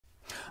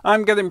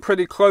I'm getting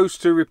pretty close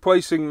to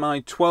replacing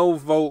my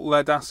 12 volt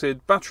lead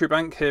acid battery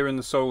bank here in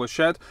the solar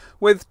shed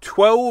with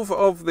 12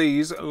 of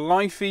these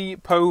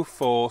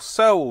LiFePO4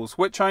 cells,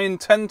 which I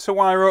intend to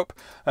wire up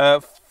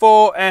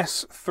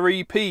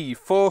 4S3P,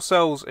 4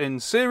 cells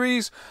in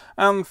series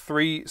and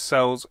 3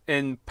 cells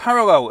in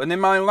parallel. And in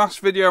my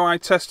last video I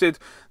tested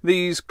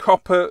these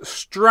copper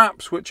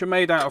straps, which are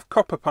made out of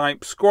copper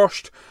pipe,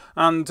 squashed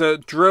and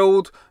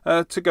drilled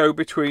to go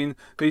between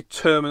the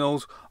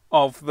terminals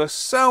of the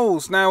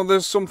cells. Now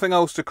there's something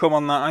else to come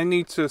on that. I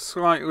need to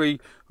slightly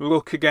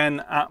look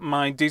again at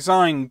my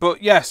design,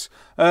 but yes,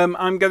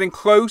 I'm getting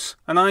close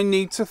and I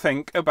need to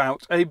think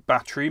about a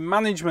battery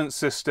management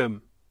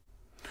system.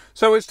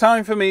 So it's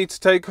time for me to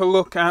take a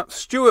look at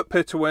Stuart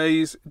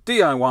Pittaway's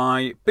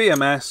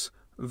DiyBMS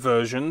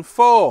version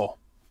 4.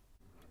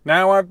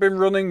 Now I've been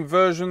running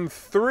version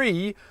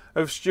 3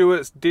 of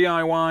Stuart's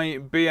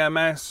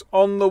DiyBMS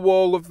on the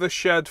wall of the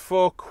shed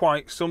for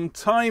quite some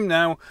time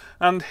now,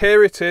 and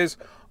here it is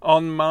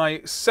on my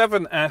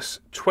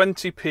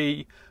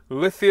 7S20p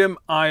lithium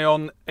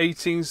ion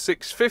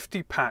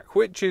 18650 pack,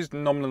 which is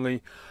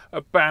nominally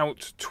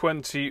about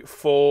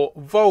 24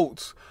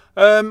 volts.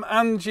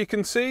 And you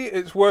can see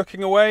it's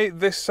working away.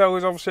 This cell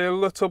is obviously a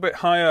little bit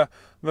higher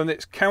than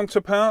its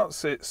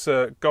counterparts. It's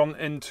gone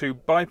into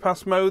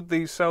bypass mode.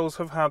 These cells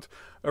have had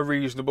a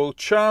reasonable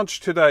charge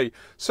today.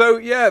 So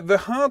yeah, the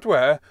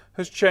hardware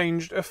has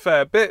changed a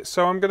fair bit.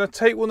 So I'm going to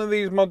take one of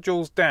these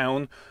modules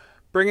down,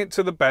 bring it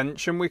to the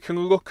bench, and we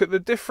can look at the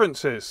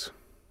differences.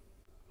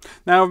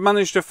 Now I've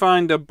managed to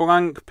find a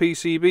blank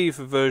PCB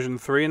for version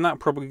 3, and that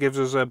probably gives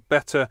us a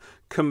better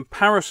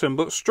comparison,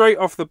 but straight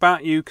off the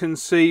bat you can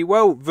see,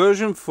 well,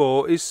 version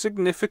 4 is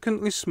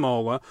significantly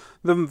smaller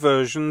than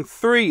version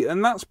 3,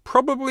 and that's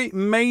probably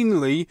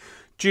mainly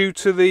due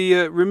to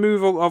the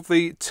removal of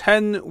the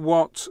 10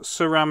 watt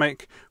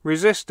ceramic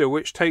resistor,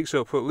 which takes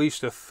up at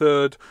least a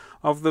third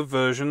of the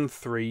version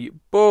 3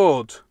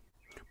 board.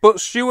 But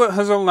Stuart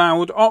has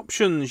allowed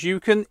options. You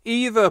can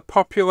either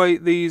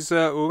populate these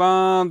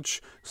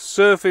large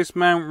surface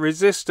mount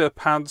resistor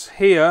pads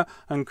here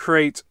and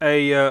create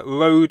a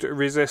load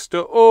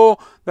resistor, or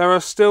there are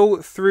still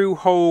through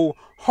hole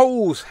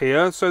holes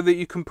here so that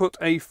you can put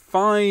a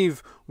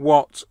 5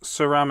 watt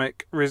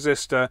ceramic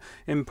resistor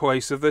in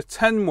place of the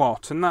 10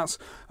 watt, and that's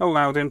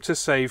allowed him to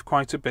save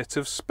quite a bit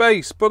of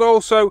space. But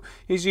also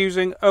he's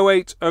using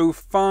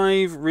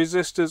 0805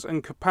 resistors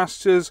and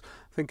capacitors.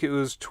 I think it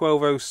was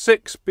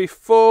 1206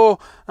 before,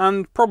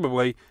 and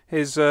probably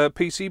his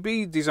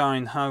PCB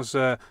design has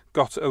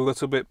got a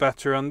little bit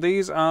better, and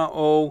these are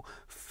all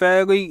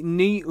fairly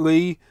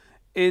neatly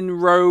in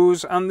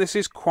rows, and this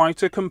is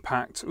quite a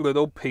compact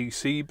little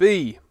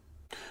PCB.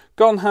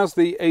 Gone has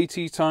the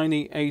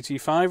ATtiny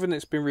 85, and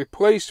it's been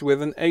replaced with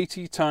an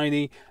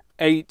ATtiny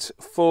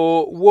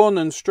 841,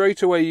 and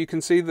straight away you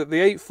can see that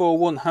the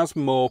 841 has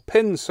more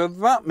pins, so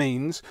that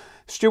means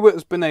Stuart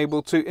has been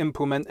able to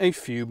implement a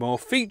few more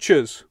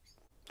features.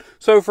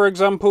 So for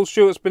example,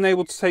 Stuart's been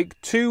able to take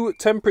 2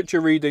 temperature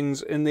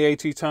readings in the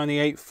ATtiny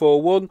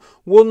 841,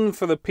 one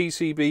for the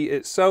PCB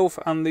itself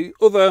and the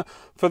other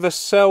for the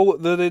cell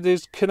that it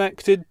is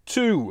connected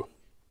to.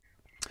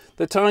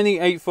 The Tiny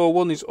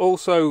 841 is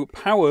also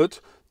powered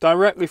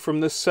directly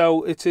from the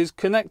cell it is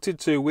connected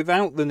to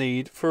without the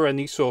need for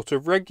any sort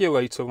of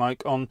regulator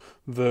like on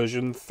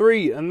version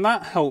 3, and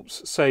that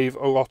helps save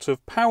a lot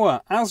of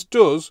power, as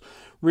does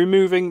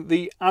removing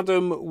the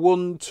Adam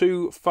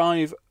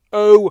 1250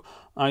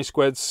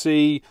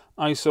 I2C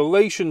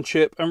isolation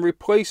chip and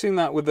replacing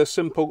that with a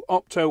simple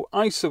opto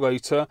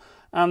isolator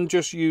and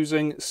just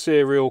using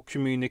serial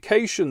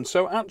communication.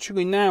 So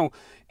actually now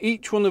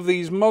each one of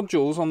these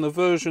modules on the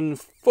version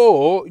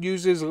 4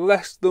 uses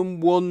less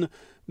than 1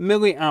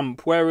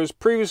 milliamp, whereas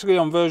previously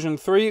on version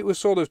 3 it was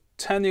sort of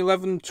 10,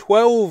 11,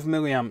 12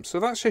 milliamps.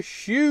 So that's a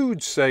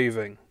huge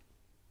saving.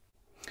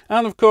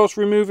 And of course,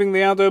 removing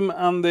the Adam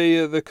and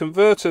the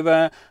converter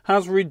there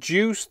has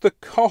reduced the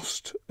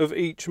cost of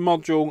each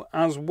module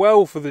as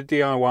well for the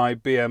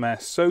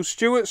DiyBMS. So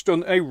Stuart's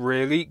done a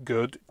really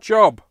good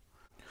job.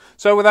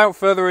 So without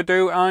further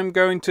ado, I'm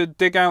going to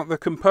dig out the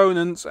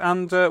components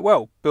and,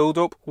 well, build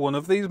up one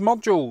of these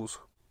modules.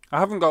 I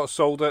haven't got a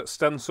solder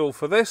stencil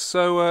for this,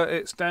 so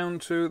it's down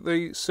to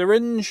the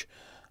syringe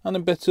and a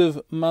bit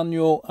of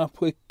manual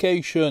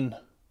application.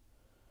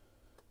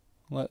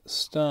 Let's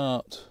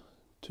start.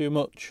 Too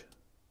much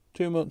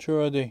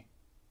already.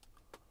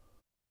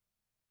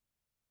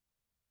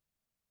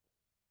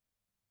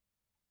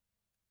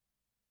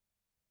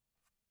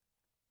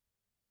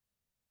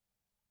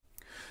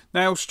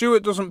 Now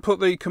Stuart doesn't put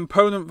the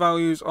component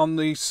values on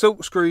the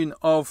silkscreen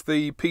of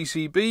the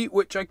PCB,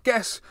 which I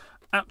guess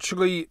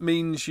actually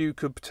means you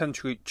could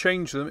potentially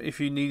change them if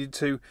you needed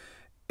to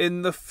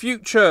in the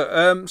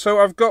future. So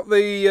I've got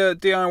the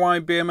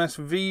DiyBMS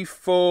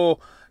V4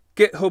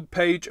 GitHub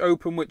page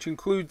open, which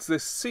includes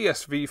this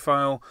CSV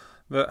file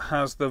that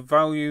has the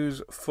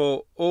values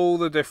for all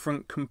the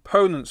different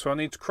components. So I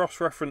need to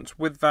cross-reference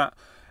with that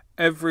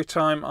every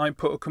time I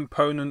put a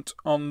component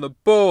on the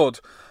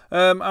board.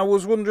 I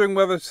was wondering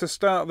whether to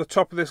start at the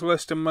top of this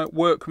list and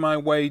work my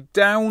way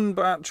down,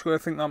 but actually I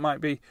think that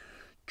might be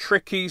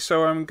tricky,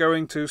 so I'm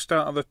going to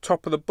start at the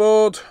top of the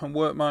board and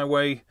work my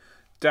way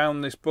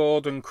down this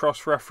board and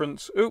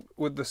cross-reference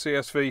with the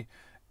CSV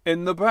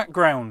in the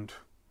background.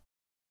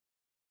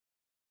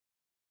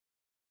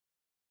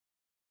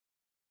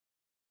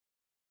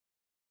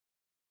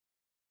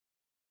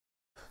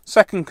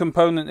 Second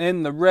component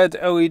in, the red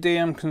LED,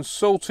 I'm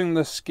consulting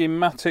the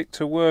schematic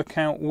to work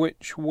out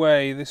which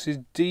way. This is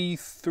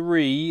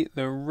D3,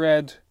 the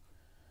red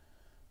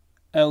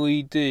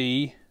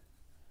LED,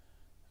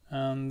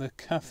 and the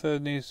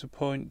cathode needs to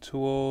point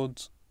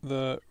towards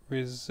the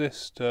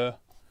resistor.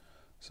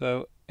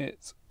 So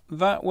it's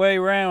that way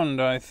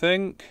round, I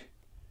think.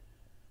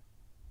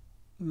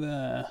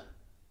 There.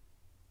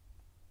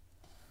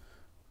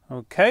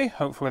 Okay,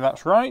 hopefully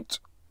that's right.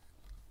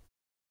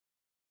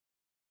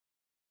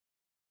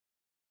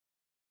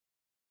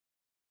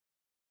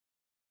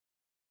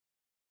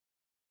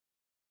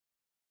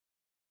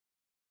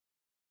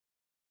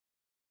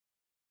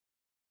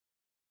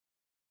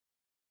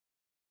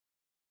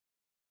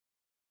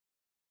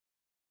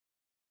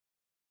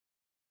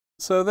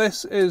 So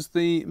this is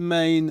the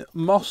main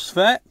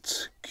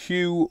Mosfet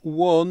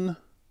Q1,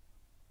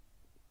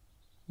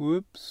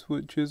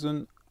 which is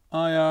an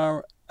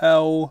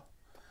IRL,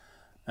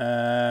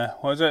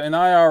 what is it? An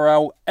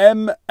IRL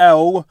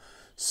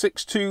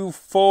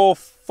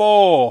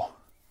ML6244,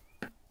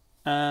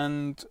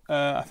 and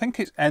I think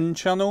it's N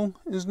channel,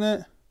 isn't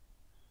it?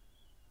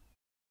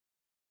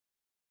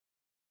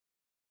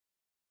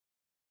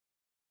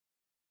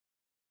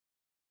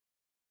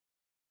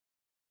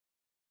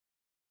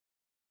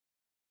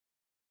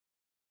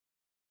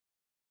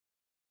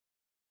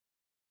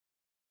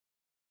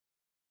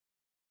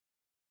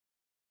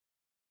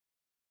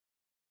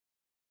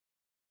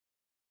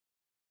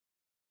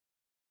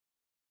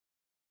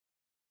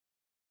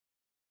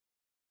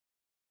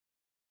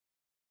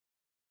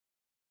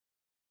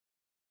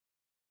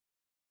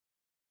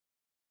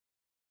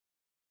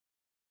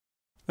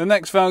 The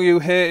next value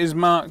here is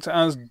marked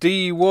as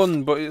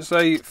D1, but it's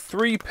a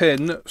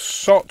 3-pin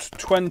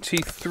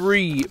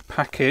SOT23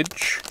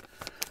 package,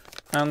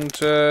 and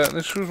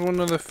this was one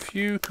of the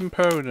few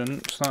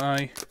components that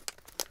I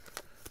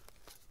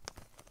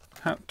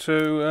had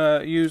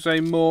to use a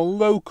more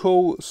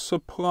local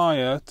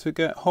supplier to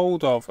get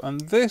hold of,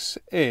 and this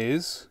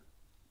is,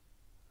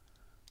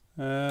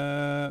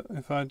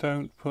 if I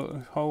don't put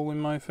a hole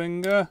in my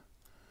finger,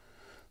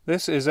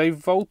 this is a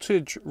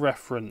voltage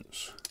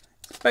reference.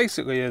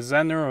 Basically a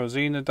Zener or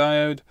Zener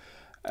diode,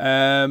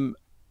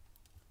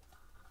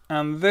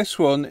 and this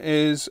one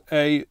is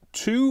a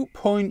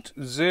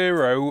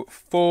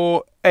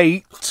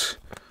 2.048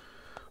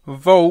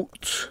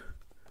 volt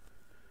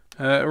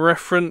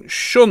reference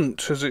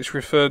shunt, as it's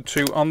referred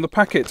to on the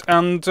packet,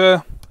 and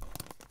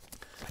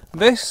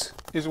this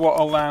is what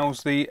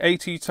allows the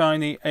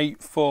ATtiny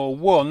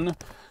 841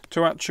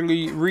 to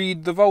actually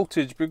read the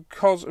voltage,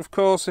 because of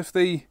course if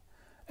the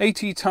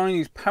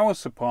ATtiny's power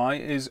supply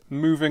is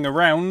moving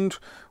around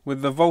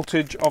with the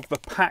voltage of the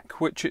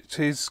pack which it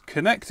is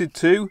connected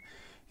to,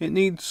 it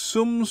needs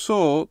some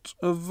sort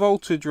of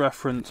voltage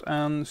reference,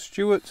 and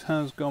Stuart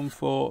has gone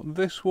for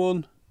this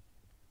one,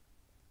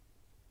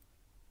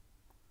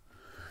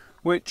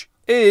 which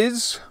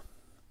is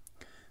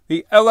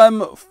the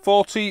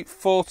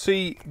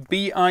LM4040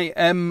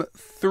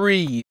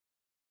 BIM3.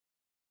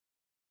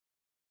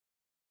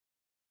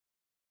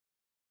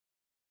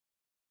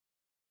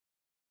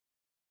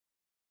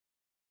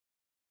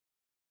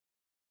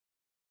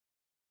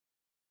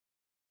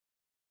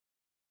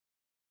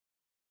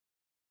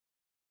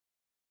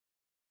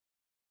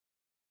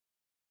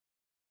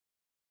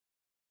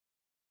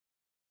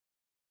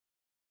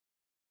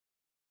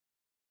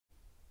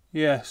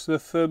 Yes, the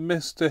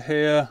Thermistor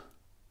here,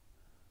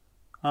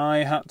 I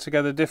had to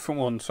get a different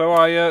one. So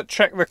I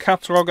checked the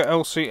catalogue at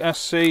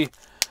LCSC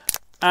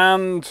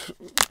and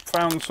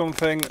found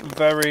something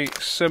very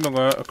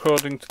similar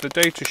according to the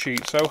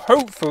datasheet. So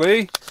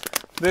hopefully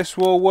this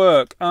will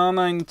work.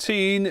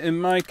 R19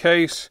 in my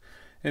case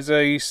is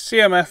a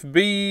CMF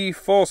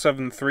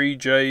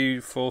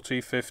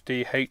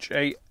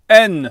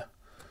B473J4050HAN,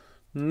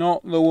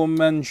 not the one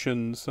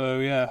mentioned. So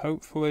yeah,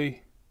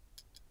 hopefully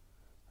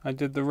I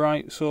did the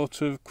right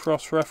sort of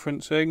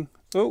cross-referencing.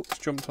 Oh, it's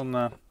jumped on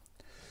there.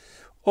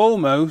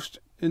 Almost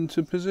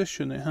into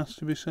position, it has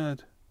to be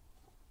said.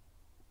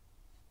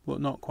 But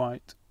not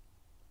quite.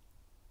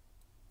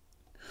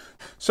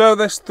 So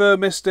this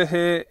thermistor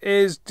here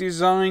is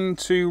designed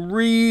to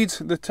read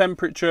the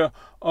temperature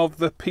of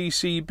the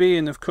PCB,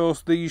 and of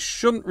course these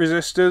shunt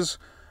resistors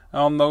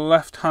on the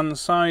left hand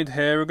side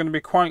here are going to be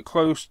quite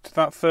close to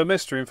that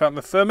thermistor. In fact,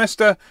 the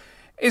thermistor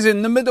is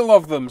in the middle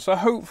of them, so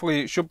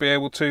hopefully it should be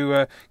able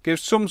to give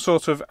some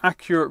sort of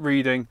accurate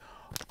reading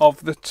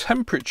of the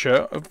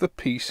temperature of the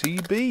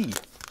PCB.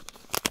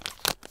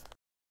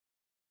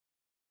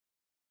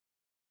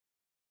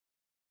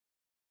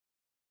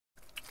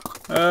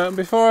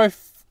 Before I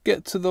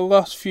get to the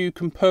last few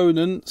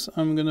components,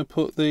 I'm going to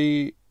put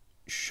the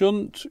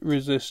shunt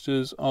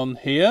resistors on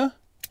here.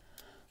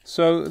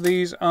 So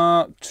these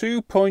are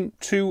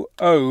 2.2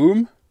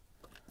 ohm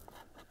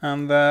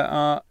and there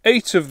are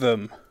 8 of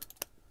them,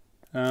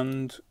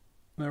 and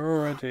they're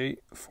already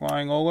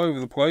flying all over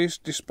the place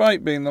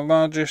despite being the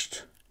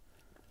largest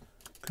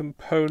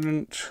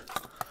component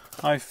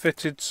I've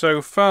fitted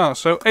so far.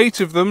 So 8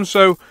 of them,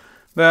 so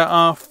there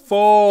are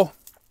 4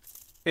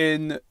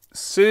 in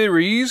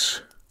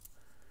series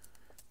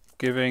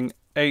giving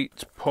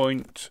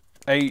 8.8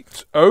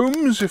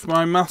 ohms if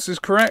my maths is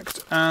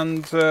correct,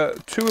 and 2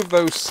 of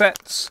those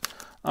sets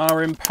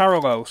are in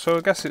parallel. So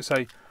I guess it's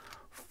a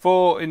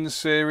 4 in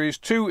series,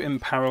 2 in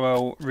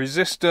parallel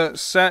resistor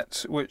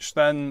set, which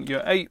then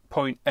your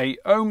 8.8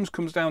 ohms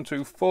comes down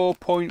to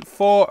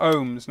 4.4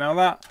 ohms. Now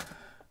that,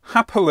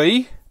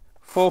 happily,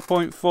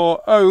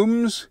 4.4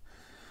 ohms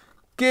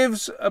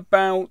gives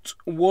about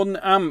 1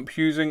 amp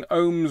using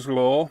Ohm's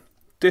law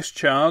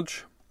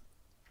discharge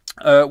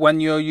when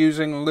you're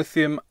using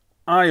lithium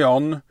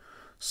ion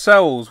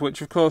cells,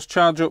 which of course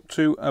charge up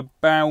to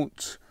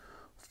about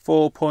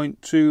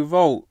 4.2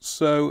 volts.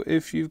 So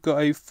if you've got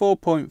a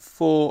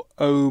 4.4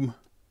 ohm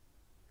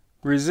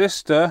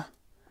resistor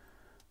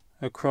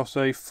across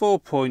a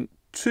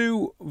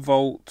 4.2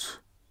 volt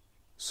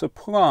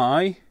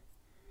supply,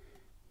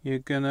 you're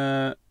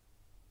gonna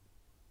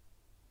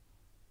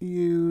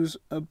use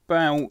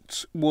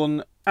about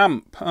 1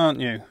 amp, aren't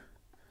you?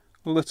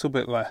 A little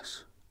bit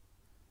less.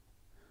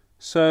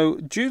 So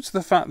due to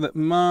the fact that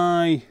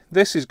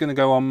this is going to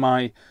go on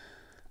my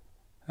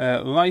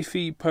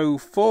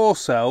LiFePO4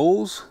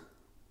 cells,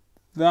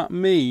 that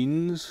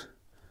means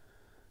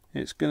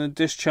it's going to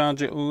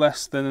discharge at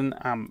less than 1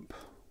 amp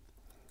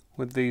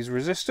with these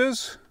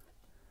resistors,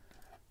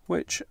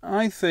 which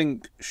I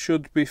think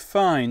should be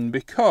fine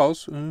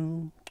because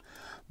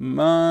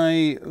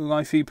my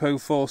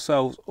LiFePO4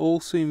 cells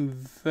all seem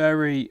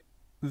very,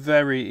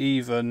 very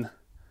even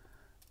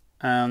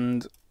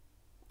and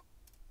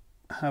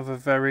have a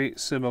very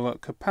similar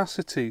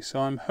capacity. So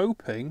I'm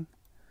hoping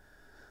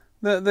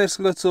that this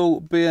little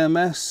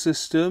BMS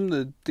system,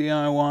 the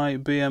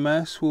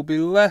DiyBMS, will be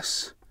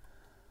less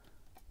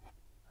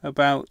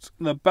about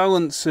the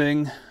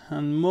balancing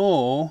and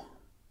more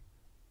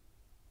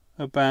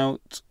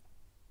about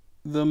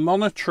the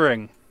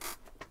monitoring.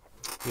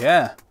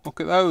 Yeah,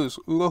 look at those,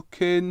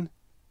 looking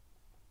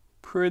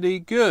pretty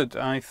good,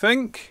 I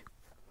think.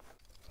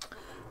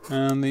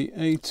 And the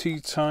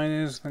AT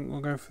tinies, I think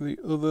we'll go for the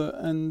other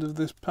end of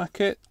this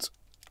packet.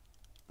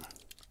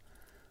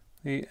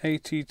 The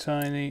AT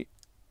tiny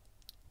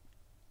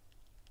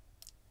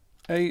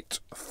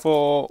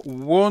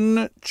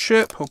 841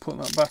 chip. I'll put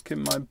that back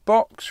in my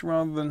box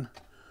rather than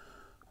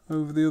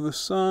over the other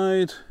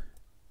side.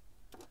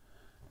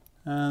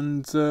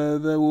 And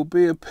there will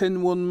be a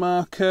pin 1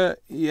 marker.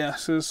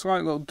 Yes, there's a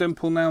slight little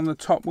dimple now on the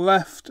top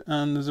left,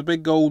 and there's a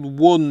big old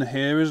 1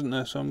 here, isn't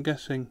there? So I'm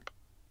guessing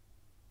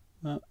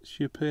that's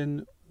your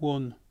pin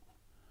 1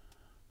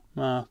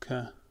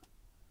 marker.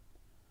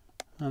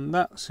 And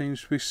that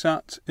seems to be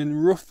sat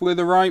in roughly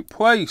the right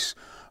place.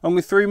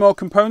 Only 3 more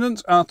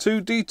components,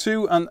 R2,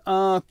 D2 and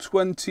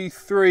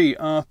R23.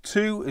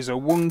 R2 is a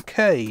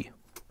 1K.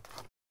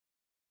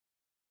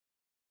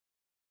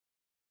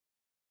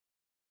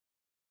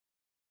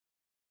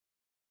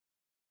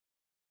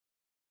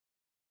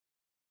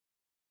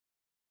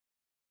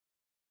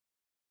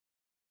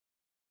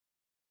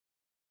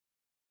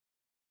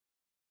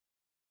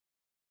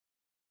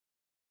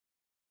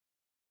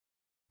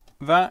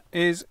 That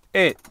is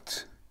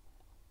it.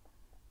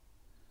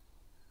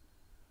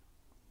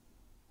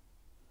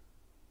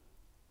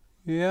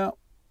 Yeah,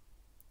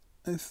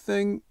 I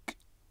think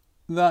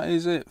that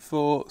is it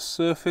for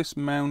surface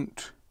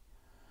mount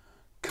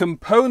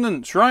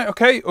components. Right,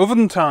 okay,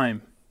 oven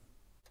time.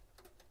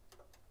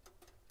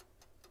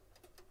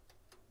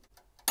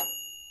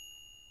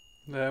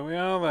 There we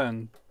are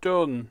then,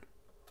 done.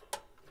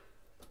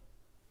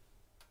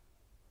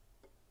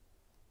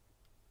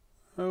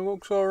 It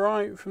looks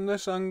alright from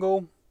this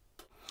angle.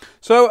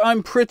 So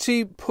I'm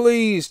pretty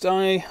pleased.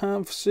 I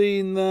have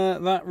seen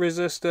that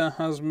resistor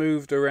has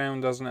moved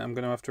around, hasn't it? I'm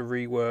going to have to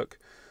rework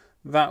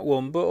that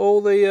one. But all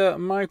the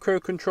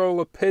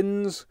microcontroller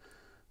pins,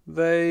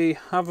 they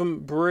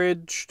haven't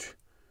bridged.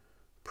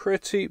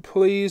 Pretty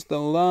pleased. The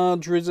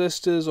large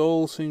resistors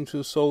all seem to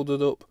have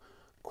soldered up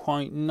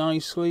quite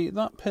nicely.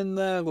 That pin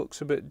there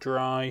looks a bit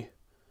dry.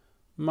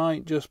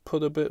 Might just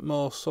put a bit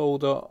more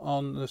solder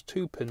on. There's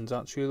 2 pins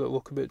actually that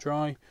look a bit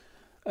dry.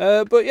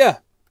 But yeah,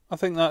 I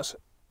think that's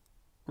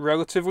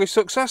relatively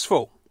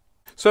successful.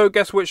 So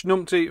guess which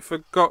numpty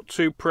forgot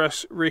to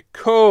press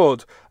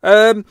record.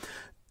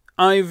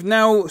 I've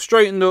now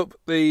straightened up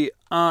the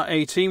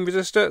R18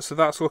 resistor, so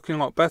that's looking a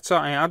lot better.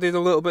 I added a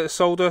little bit of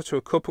solder to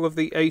a couple of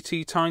the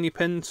AT tiny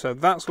pins, so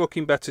that's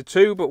looking better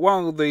too. But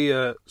while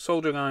the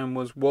soldering iron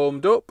was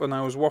warmed up and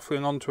I was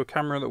waffling onto a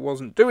camera that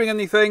wasn't doing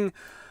anything,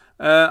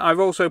 I've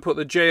also put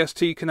the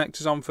JST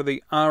connectors on for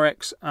the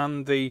RX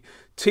and the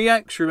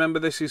TX. Remember,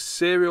 this is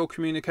serial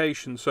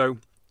communication, so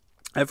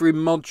Every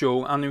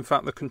module, and in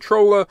fact the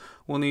controller,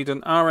 will need an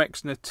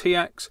RX and a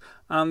TX,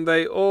 and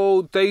they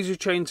all daisy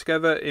chain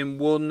together in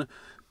one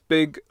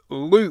big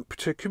loop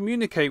to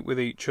communicate with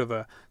each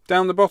other.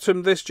 Down the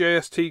bottom, this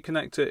JST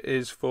connector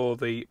is for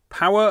the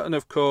power, and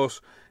of course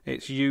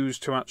it's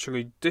used to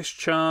actually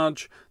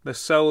discharge the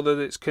cell that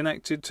it's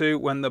connected to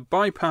when the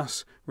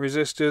bypass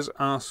resistors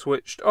are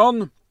switched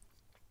on.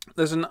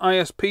 There's an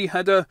ISP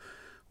header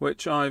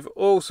which I've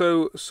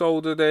also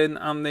soldered in,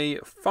 and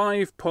the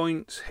 5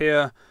 points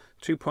here,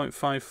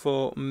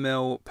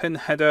 2.54mm pin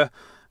header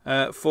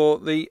for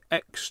the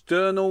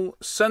external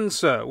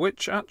sensor,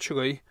 which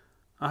actually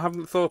I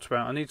haven't thought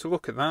about. I need to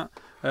look at that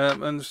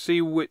and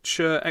see which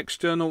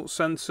external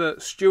sensor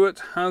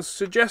Stuart has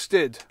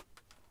suggested.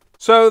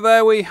 So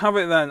there we have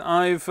it then.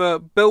 I've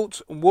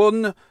built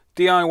one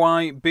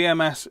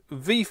DiyBMS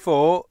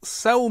V4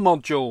 cell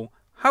module.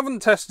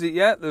 Haven't tested it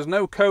yet. There's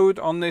no code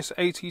on this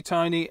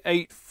ATtiny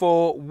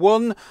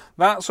 841.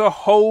 That's a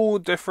whole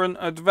different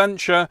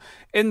adventure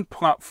in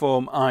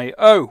platform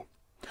I/O.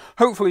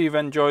 Hopefully you've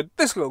enjoyed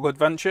this little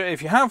adventure.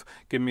 If you have,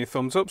 give me a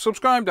thumbs up,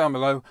 subscribe down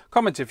below,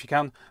 comment if you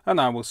can, and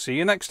I will see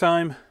you next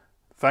time.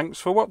 Thanks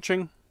for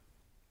watching.